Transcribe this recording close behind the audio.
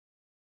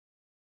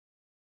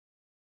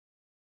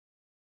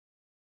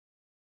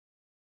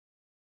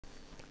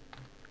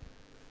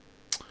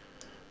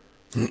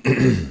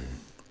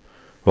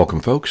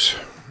Welcome folks,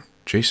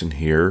 Jason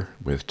here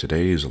with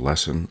today's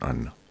lesson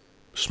on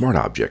smart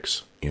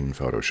objects in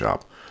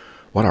Photoshop.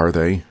 What are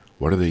they,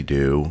 what do they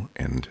do,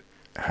 and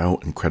how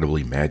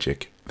incredibly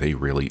magic they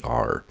really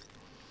are.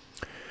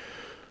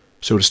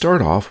 So to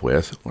start off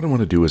with, what I want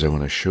to do is I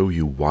want to show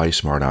you why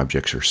smart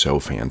objects are so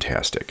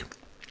fantastic.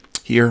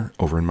 Here,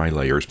 over in my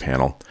Layers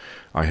panel,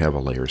 I have a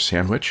layer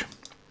sandwich,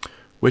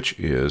 which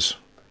is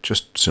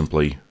just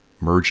simply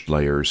merged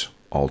layers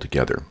all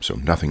together, so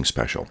nothing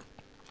special.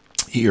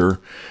 Here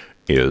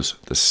is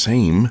the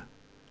same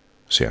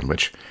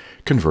sandwich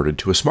converted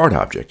to a smart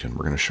object, and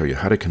we're going to show you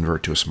how to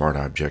convert to a smart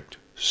object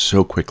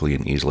so quickly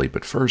and easily.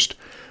 But first,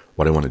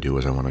 what I want to do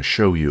is I want to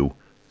show you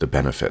the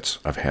benefits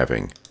of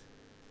having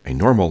a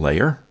normal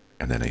layer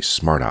and then a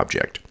smart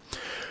object.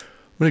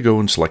 I'm going to go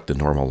and select the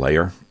normal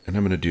layer, and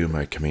I'm going to do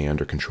my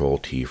Command or Control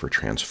T for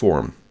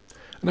transform,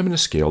 and I'm going to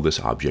scale this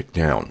object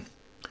down.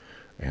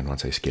 And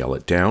once I scale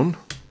it down,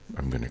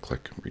 I'm going to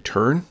click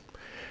return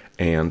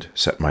and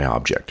set my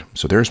object.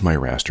 So there's my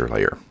raster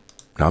layer.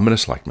 Now I'm going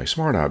to select my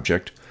smart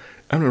object.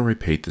 I'm going to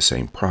repeat the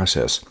same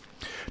process.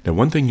 Now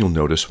one thing you'll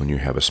notice when you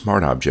have a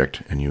smart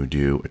object and you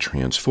do a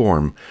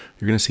transform,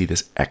 you're going to see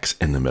this X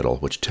in the middle,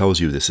 which tells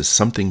you this is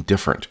something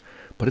different,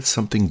 but it's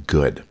something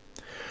good.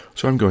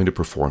 So I'm going to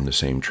perform the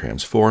same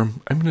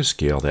transform. I'm going to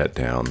scale that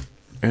down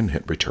and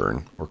hit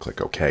return or click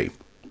OK.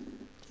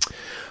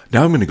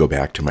 Now I'm going to go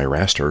back to my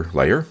raster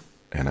layer,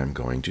 and I'm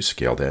going to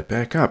scale that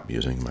back up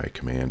using my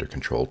Command or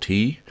Control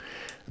T.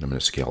 And I'm going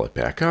to scale it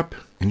back up,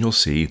 and you'll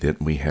see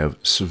that we have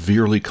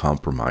severely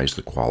compromised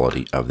the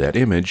quality of that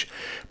image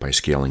by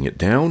scaling it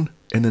down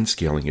and then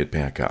scaling it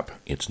back up.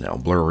 It's now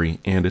blurry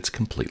and it's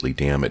completely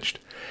damaged.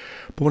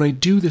 But when I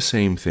do the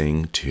same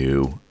thing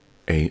to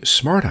a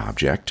smart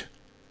object,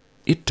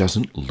 it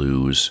doesn't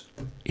lose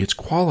its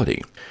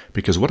quality,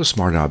 because what a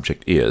smart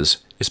object is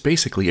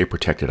basically a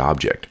protected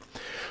object.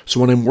 So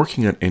when I'm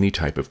working on any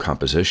type of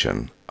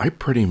composition, I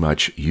pretty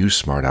much use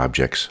smart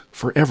objects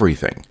for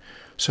everything.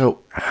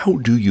 So how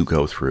do you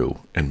go through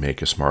and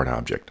make a smart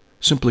object?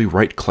 Simply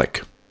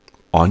right-click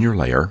on your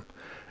layer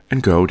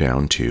and go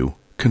down to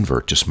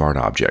Convert to Smart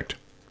Object.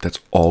 That's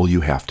all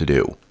you have to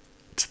do.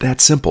 It's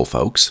that simple,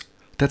 folks.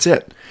 That's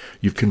it.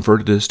 You've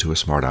converted this to a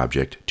smart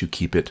object to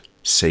keep it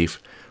safe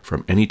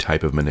from any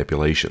type of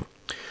manipulation.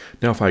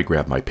 Now if I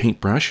grab my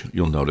paintbrush,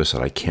 you'll notice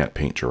that I can't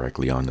paint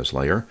directly on this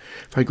layer.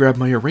 If I grab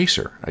my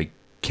eraser, I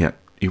can't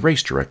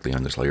erase directly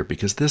on this layer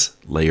because this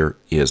layer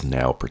is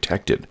now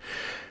protected.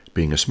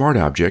 Being a smart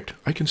object,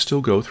 I can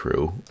still go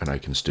through and I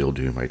can still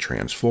do my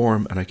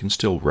transform and I can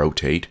still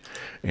rotate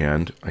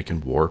and I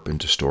can warp and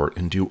distort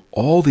and do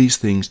all these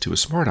things to a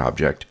smart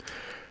object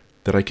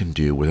that I can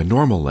do with a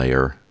normal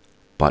layer,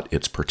 but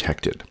it's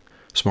protected.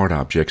 Smart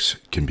objects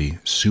can be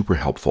super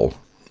helpful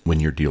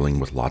when you're dealing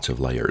with lots of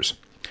layers.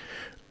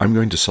 I'm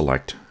going to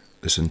select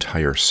this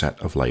entire set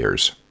of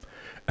layers,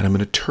 and I'm going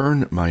to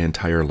turn my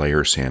entire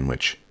layer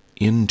sandwich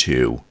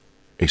into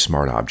a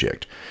smart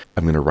object.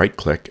 I'm going to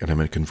right-click, and I'm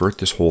going to convert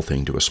this whole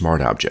thing to a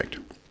smart object.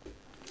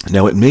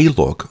 Now, it may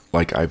look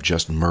like I've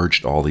just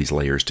merged all these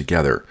layers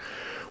together.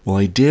 Well,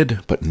 I did,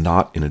 but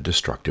not in a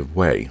destructive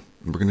way.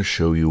 We're going to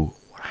show you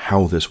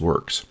how this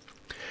works.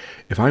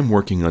 If I'm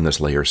working on this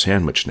layer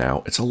sandwich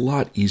now, it's a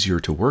lot easier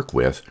to work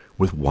with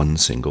one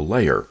single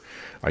layer.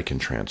 I can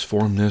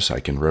transform this, I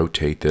can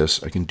rotate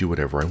this, I can do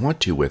whatever I want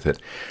to with it,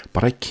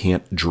 but I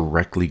can't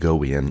directly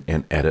go in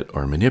and edit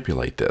or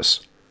manipulate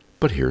this.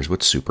 But here's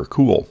what's super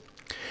cool.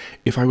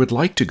 If I would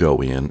like to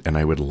go in and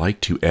I would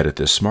like to edit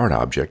this smart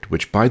object,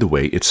 which by the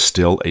way, it's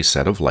still a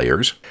set of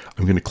layers,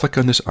 I'm going to click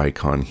on this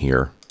icon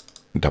here,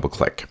 double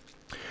click.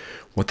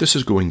 What this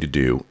is going to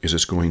do is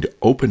it's going to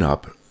open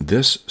up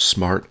this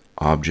smart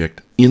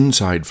object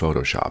inside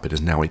Photoshop. It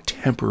is now a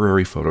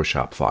temporary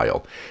Photoshop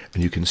file,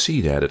 and you can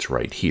see that it's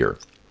right here.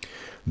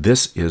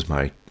 This is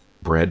my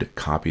bread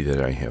copy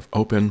that I have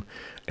open,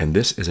 and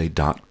this is a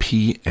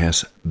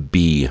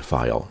 .psb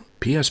file.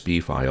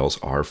 PSB files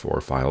are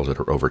for files that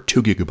are over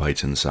 2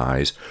 gigabytes in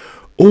size,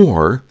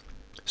 or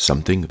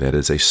something that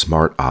is a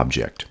smart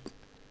object.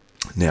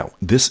 Now,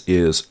 this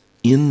is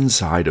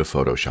inside of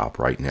Photoshop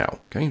right now.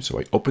 Okay, so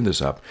I open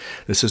this up.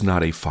 This is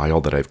not a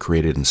file that I've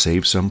created and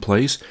saved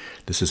someplace.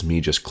 This is me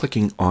just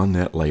clicking on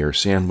that layer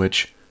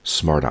sandwich,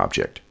 smart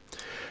object.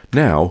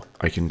 Now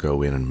I can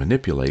go in and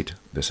manipulate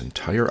this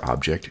entire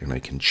object, and I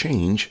can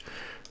change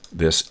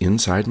this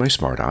inside my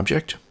smart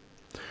object.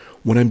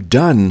 When I'm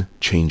done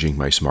changing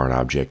my smart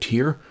object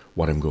here,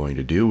 what I'm going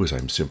to do is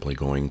I'm simply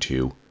going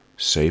to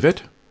save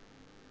it,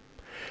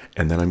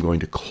 and then I'm going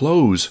to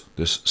close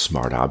this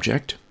smart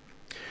object.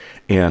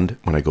 And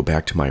when I go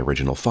back to my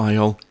original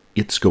file,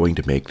 it's going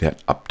to make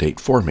that update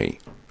for me.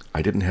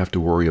 I didn't have to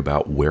worry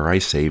about where I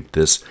saved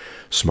this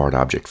smart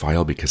object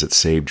file because it's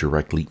saved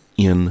directly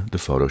in the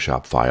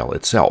Photoshop file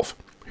itself.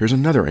 Here's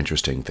another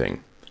interesting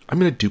thing. I'm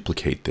going to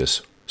duplicate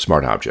this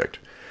smart object,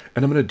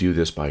 and I'm going to do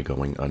this by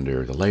going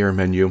under the layer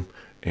menu,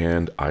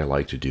 and I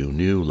like to do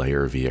new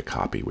layer via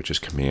copy, which is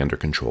Command or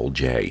Control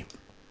J.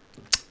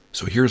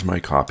 So here's my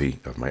copy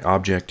of my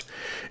object.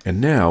 And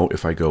now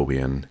if I go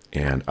in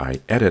and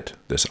I edit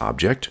this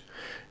object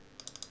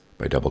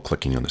by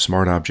double-clicking on the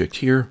Smart Object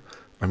here,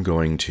 I'm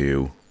going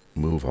to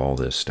move all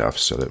this stuff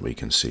so that we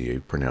can see a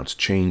pronounced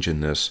change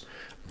in this.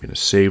 I'm going to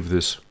save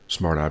this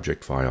Smart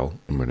Object file.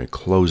 I'm going to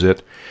close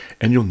it.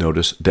 And you'll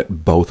notice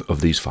that both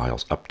of these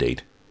files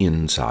update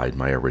inside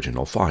my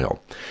original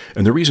file.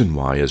 And the reason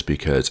why is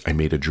because I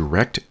made a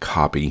direct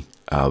copy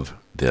of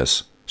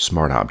this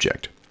Smart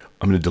Object.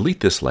 I'm going to delete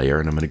this layer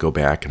and I'm going to go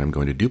back and I'm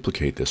going to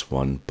duplicate this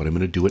one, but I'm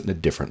going to do it in a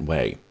different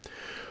way.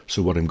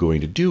 So what I'm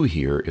going to do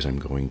here is I'm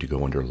going to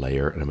go under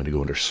Layer and I'm going to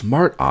go under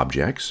Smart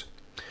Objects,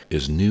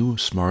 is New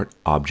Smart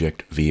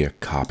Object via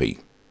Copy.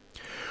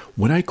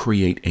 When I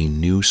create a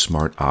new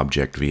Smart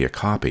Object via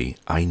Copy,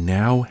 I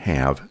now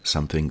have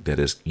something that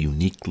is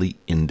uniquely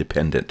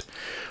independent.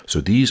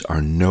 So these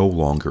are no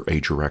longer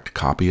a direct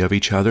copy of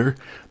each other.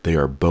 They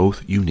are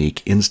both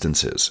unique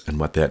instances. And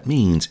what that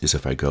means is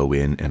if I go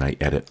in and I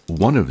edit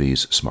one of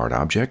these Smart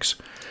Objects,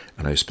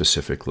 and I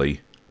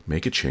specifically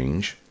make a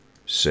change,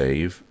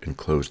 save, and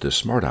close this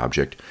Smart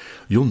Object,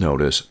 you'll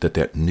notice that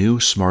that new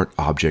Smart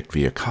Object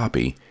via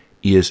Copy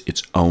is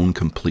its own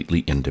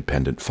completely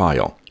independent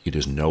file. It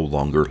is no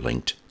longer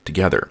linked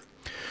together.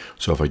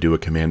 So if I do a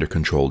Command or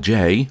Control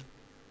J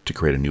to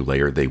create a new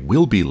layer, they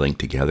will be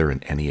linked together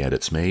and any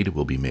edits made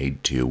will be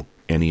made to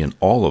any and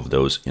all of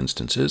those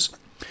instances.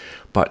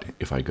 But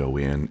if I go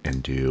in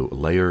and do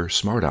Layer,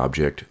 Smart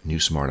Object, New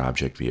Smart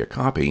Object via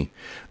Copy,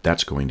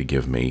 that's going to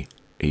give me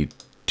a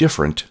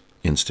different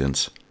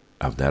instance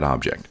of that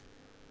object.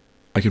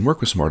 I can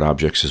work with Smart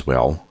Objects as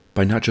well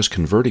by not just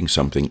converting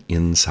something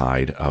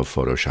inside of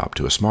Photoshop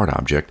to a Smart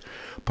Object,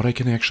 but I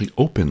can actually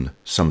open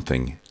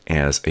something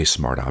as a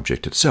Smart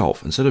Object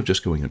itself. Instead of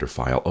just going under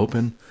File,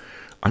 Open,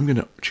 I'm going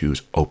to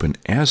choose Open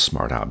as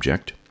Smart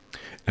Object,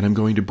 and I'm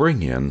going to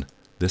bring in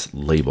this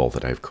label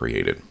that I've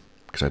created,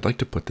 because I'd like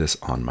to put this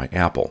on my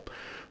apple.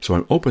 So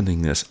I'm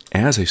opening this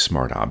as a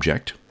Smart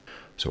Object.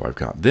 So I've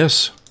got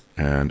this,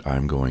 and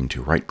I'm going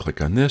to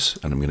right-click on this,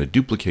 and I'm going to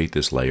duplicate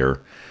this layer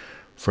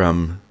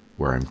from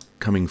where I'm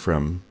coming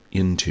from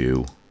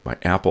into my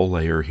apple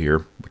layer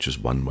here, which is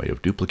one way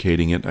of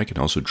duplicating it. I can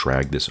also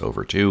drag this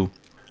over too,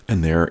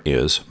 and there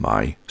is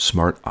my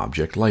Smart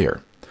Object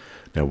layer.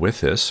 Now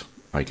with this,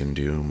 I can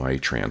do my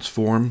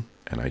transform,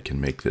 and I can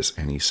make this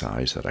any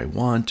size that I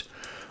want.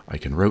 I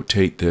can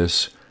rotate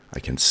this, I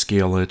can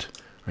scale it,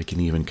 I can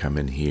even come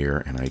in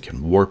here and I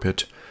can warp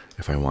it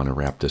if I want to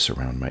wrap this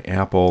around my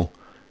apple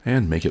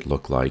and make it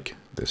look like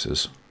this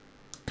is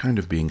kind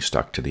of being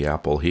stuck to the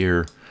apple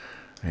here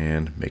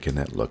and making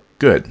that look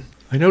good.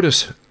 I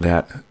notice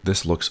that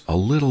this looks a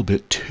little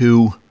bit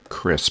too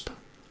crisp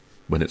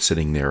when it's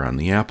sitting there on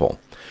the apple.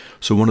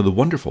 So one of the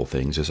wonderful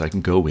things is I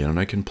can go in and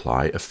I can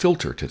apply a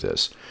filter to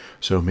this.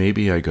 So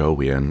maybe I go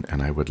in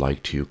and I would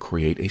like to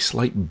create a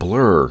slight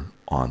blur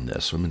on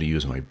this. So I'm going to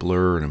use my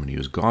blur and I'm going to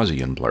use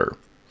Gaussian blur.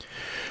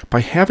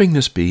 By having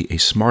this be a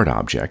Smart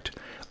Object,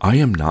 I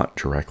am not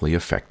directly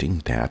affecting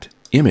that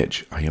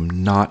image. I am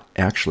not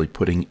actually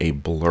putting a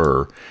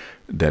blur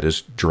that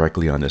is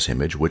directly on this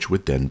image, which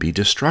would then be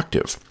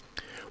destructive.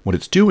 What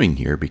it's doing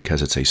here,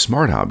 because it's a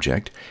Smart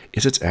Object,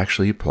 is it's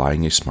actually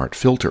applying a smart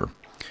filter.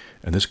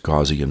 And this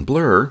Gaussian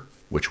blur,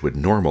 which would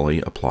normally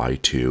apply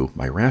to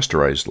my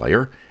rasterized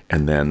layer,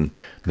 and then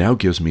now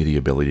gives me the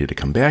ability to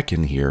come back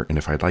in here, and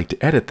if I'd like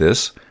to edit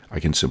this,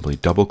 I can simply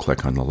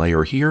double-click on the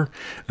layer here,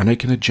 and I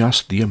can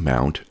adjust the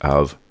amount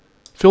of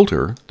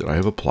filter that I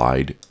have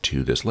applied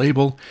to this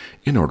label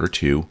in order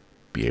to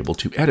be able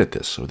to edit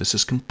this. So this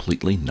is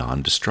completely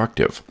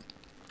non-destructive.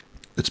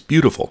 It's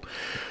beautiful.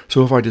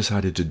 So if I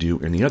decided to do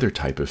any other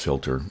type of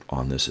filter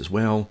on this as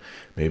well,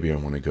 maybe I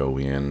want to go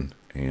in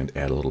and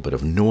add a little bit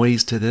of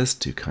noise to this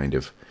to kind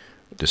of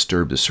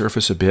disturb the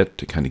surface a bit,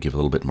 to kind of give a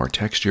little bit more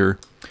texture.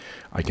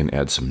 I can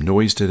add some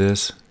noise to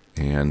this,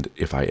 and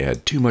if I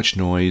add too much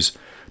noise,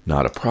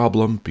 not a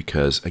problem,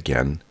 because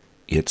again,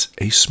 it's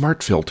a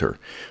smart filter.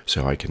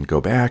 So I can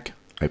go back,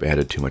 I've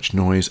added too much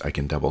noise, I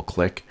can double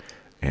click,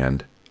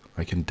 and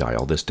I can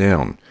dial this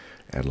down.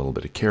 Add a little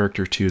bit of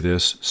character to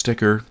this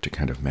sticker to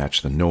kind of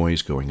match the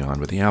noise going on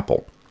with the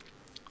apple.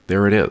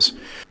 There it is.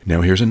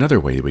 Now here's another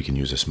way we can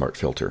use a smart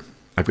filter.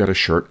 I've got a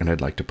shirt and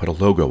I'd like to put a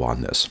logo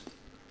on this.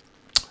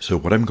 So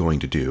what I'm going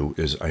to do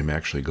is I'm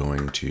actually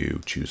going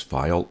to choose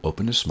File,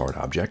 Open as Smart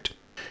Object,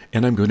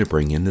 and I'm going to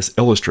bring in this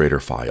Illustrator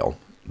file.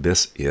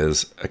 This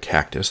is a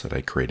cactus that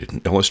I created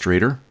in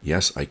Illustrator.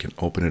 Yes, I can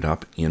open it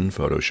up in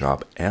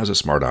Photoshop as a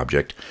Smart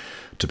Object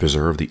to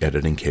preserve the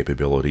editing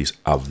capabilities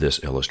of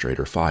this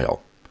Illustrator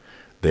file.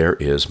 There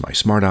is my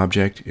Smart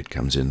Object. It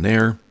comes in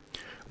there.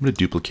 I'm going to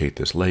duplicate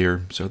this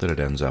layer so that it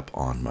ends up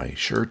on my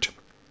shirt,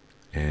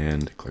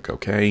 and click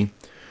OK, and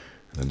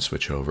then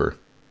switch over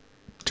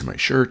to my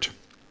shirt,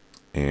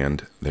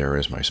 and there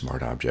is my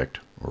Smart Object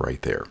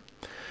right there.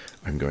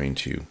 I'm going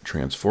to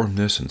transform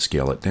this and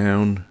scale it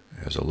down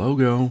as a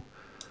logo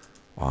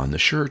on the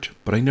shirt,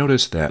 but I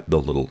notice that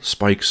the little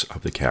spikes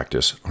of the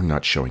cactus are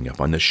not showing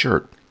up on the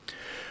shirt.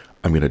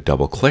 I'm going to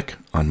double click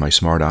on my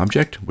Smart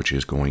Object, which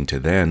is going to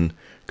then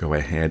go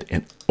ahead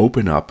and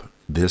open up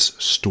this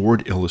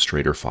stored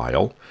Illustrator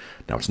file.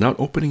 Now it's not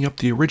opening up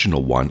the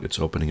original one, it's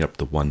opening up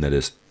the one that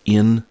is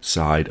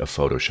inside of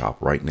Photoshop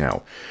right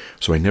now.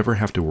 So I never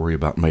have to worry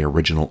about my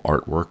original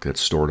artwork that's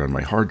stored on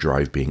my hard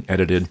drive being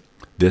edited.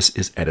 This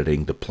is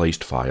editing the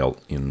placed file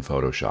in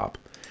Photoshop.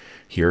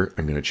 Here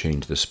I'm going to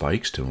change the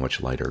spikes to a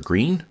much lighter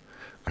green.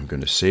 I'm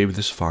going to save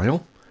this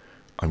file.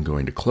 I'm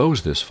going to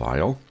close this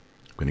file.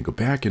 I'm going to go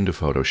back into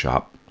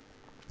Photoshop,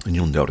 and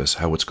you'll notice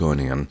how it's gone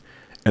in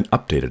and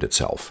updated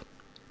itself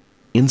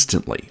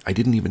instantly. I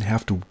didn't even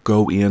have to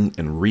go in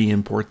and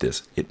re-import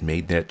this. It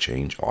made that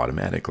change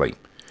automatically.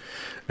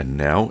 And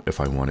now if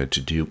I wanted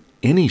to do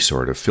any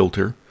sort of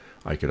filter,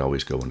 I could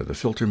always go into the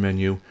filter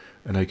menu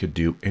and I could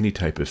do any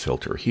type of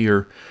filter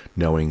here,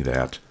 knowing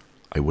that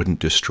I wouldn't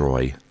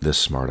destroy this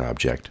Smart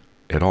Object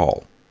at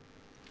all.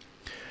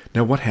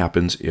 Now what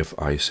happens if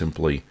I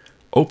simply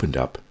opened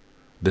up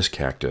this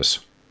cactus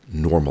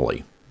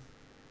normally?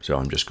 So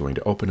I'm just going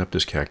to open up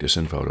this cactus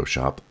in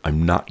Photoshop.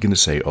 I'm not going to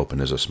say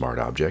open as a Smart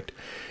Object.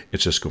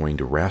 It's just going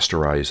to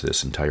rasterize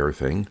this entire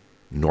thing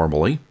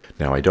normally.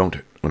 Now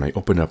when I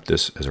open up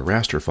this as a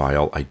raster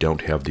file, I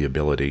don't have the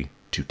ability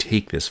to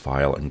take this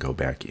file and go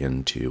back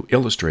into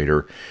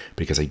Illustrator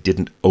because I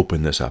didn't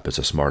open this up as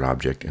a Smart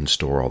Object and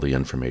store all the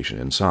information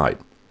inside.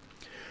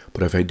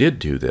 But if I did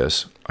do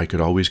this, I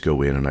could always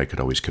go in and I could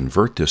always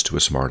convert this to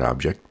a Smart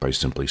Object by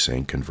simply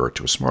saying convert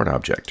to a Smart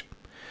Object.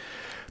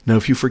 Now,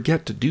 if you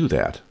forget to do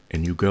that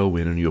and you go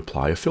in and you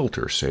apply a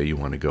filter, say you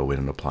want to go in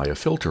and apply a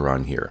filter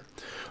on here,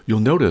 you'll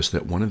notice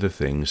that one of the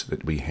things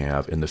that we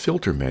have in the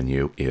filter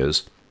menu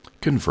is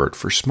convert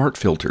for smart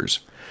filters.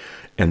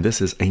 And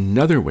this is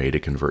another way to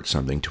convert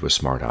something to a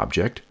smart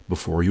object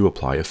before you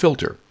apply a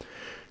filter.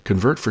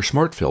 Convert for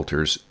smart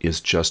filters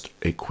is just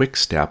a quick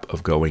step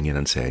of going in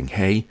and saying,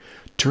 hey,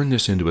 turn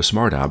this into a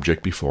smart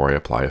object before I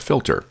apply a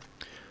filter.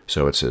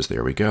 So it says,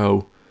 there we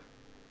go.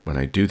 When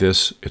I do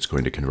this, it's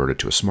going to convert it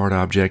to a smart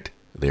object.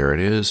 There it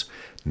is.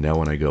 Now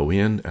when I go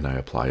in and I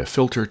apply a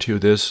filter to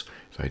this,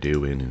 if I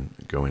go in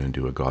and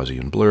do a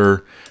Gaussian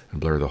blur and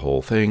blur the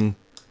whole thing,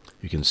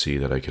 you can see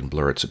that I can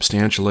blur it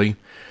substantially.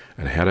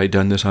 And had I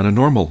done this on a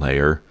normal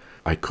layer,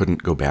 I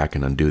couldn't go back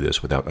and undo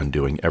this without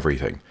undoing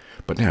everything.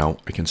 But now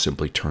I can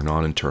simply turn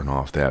on and turn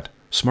off that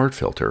smart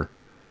filter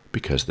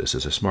because this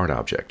is a smart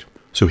object.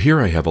 So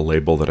here I have a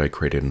label that I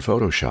created in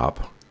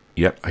Photoshop,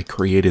 yet I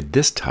created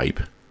this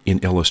type in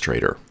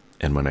Illustrator.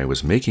 And when I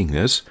was making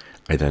this,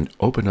 I then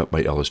opened up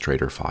my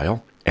Illustrator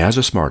file as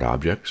a smart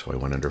object. So I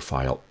went under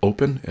File,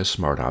 Open as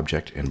Smart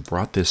Object, and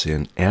brought this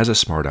in as a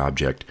smart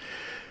object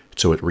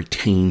so it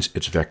retains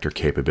its vector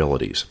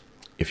capabilities.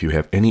 If you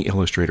have any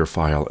Illustrator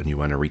file and you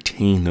want to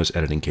retain those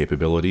editing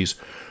capabilities,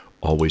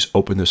 always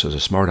open this as a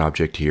smart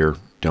object here.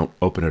 Don't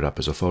open it up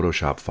as a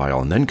Photoshop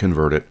file and then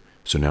convert it.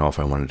 So now if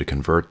I wanted to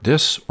convert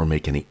this or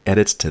make any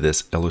edits to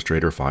this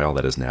Illustrator file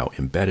that is now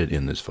embedded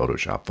in this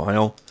Photoshop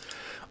file,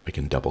 I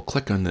can double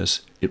click on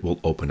this. It will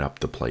open up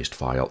the placed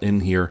file in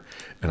here,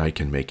 and I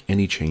can make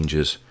any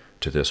changes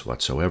to this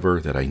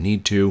whatsoever that I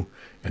need to,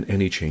 and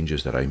any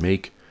changes that I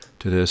make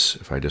to this,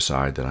 if I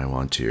decide that I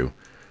want to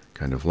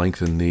kind of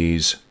lengthen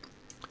these,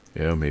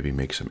 maybe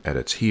make some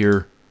edits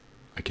here,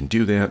 I can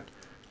do that.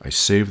 I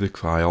save the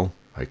file,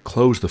 I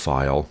close the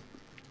file,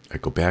 I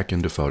go back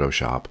into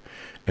Photoshop,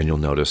 and you'll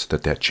notice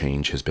that that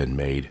change has been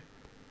made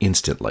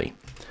instantly.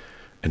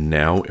 And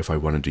now if I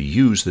wanted to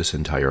use this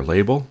entire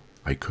label,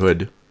 I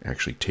could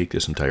actually take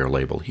this entire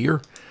label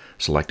here,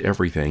 select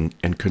everything,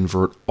 and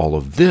convert all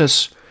of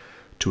this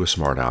to a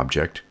smart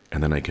object,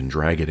 and then I can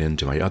drag it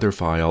into my other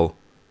file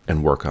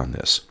and work on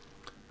this.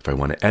 If I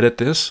want to edit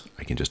this,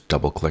 I can just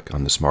double click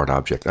on the smart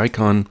object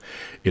icon.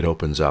 It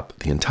opens up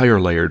the entire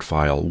layered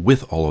file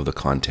with all of the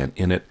content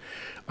in it.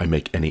 I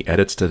make any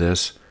edits to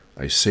this,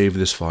 I save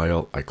this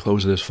file, I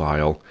close this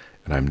file,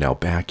 and I'm now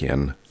back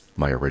in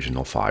my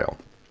original file.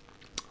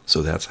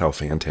 So that's how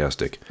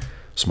fantastic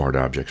smart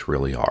objects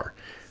really are.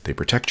 They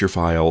protect your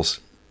files,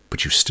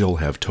 but you still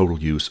have total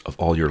use of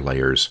all your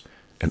layers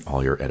and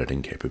all your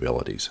editing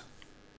capabilities.